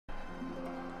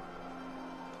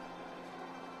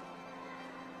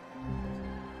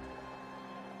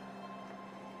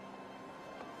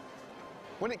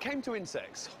When it came to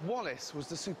insects, Wallace was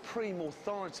the supreme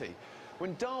authority.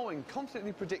 When Darwin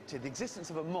confidently predicted the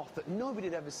existence of a moth that nobody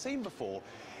had ever seen before,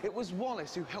 it was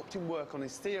Wallace who helped him work on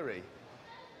his theory.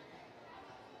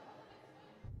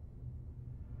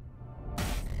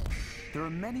 There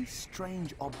are many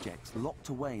strange objects locked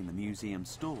away in the museum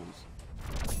stores.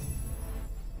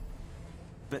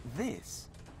 But this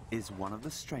is one of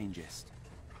the strangest.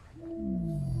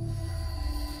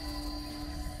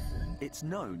 It's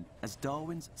known as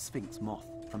Darwin's Sphinx moth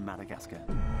from Madagascar.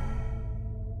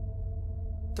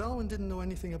 Darwin didn't know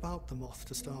anything about the moth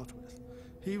to start with.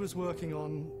 He was working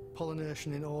on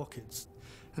pollination in orchids,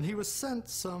 and he was sent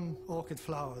some orchid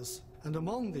flowers, and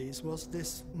among these was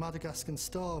this Madagascan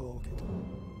star orchid.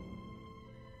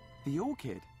 The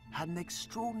orchid had an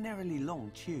extraordinarily long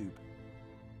tube.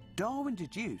 Darwin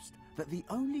deduced that the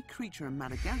only creature in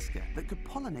Madagascar that could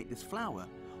pollinate this flower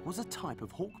was a type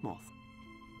of hawk moth.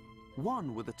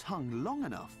 One with a tongue long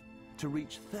enough to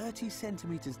reach 30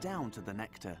 centimeters down to the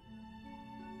nectar.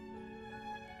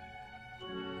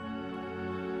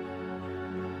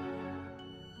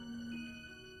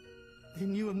 He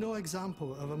knew of no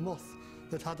example of a moth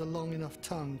that had a long enough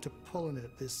tongue to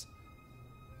pollinate this.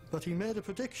 But he made a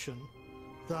prediction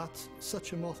that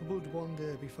such a moth would one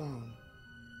day be found.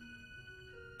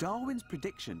 Darwin's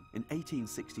prediction in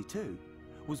 1862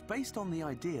 was based on the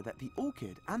idea that the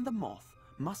orchid and the moth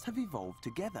must have evolved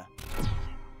together,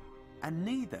 and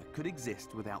neither could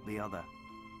exist without the other.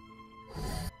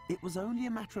 It was only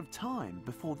a matter of time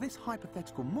before this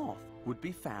hypothetical moth would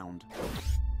be found.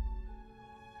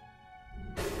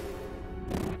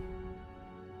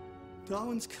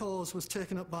 Darwin's cause was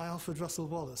taken up by Alfred Russel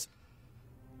Wallace.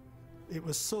 It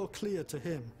was so clear to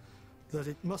him that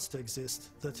it must exist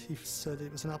that he said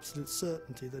it was an absolute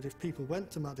certainty that if people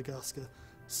went to Madagascar,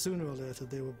 sooner or later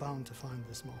they were bound to find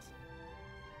this moth.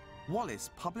 Wallace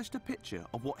published a picture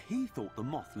of what he thought the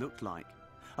moth looked like,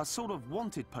 a sort of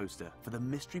wanted poster for the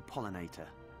mystery pollinator.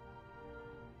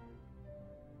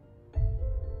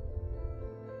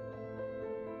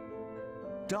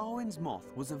 Darwin's moth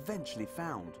was eventually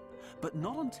found, but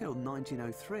not until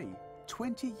 1903,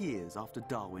 20 years after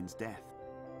Darwin's death.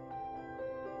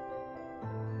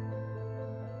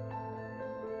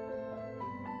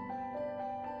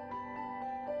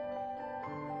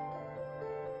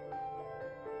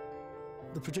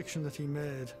 The prediction that he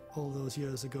made all those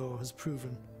years ago has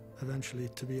proven eventually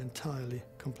to be entirely,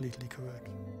 completely correct.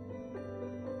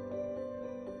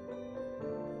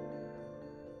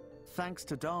 Thanks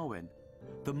to Darwin,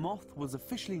 the moth was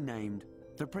officially named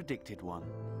the predicted one.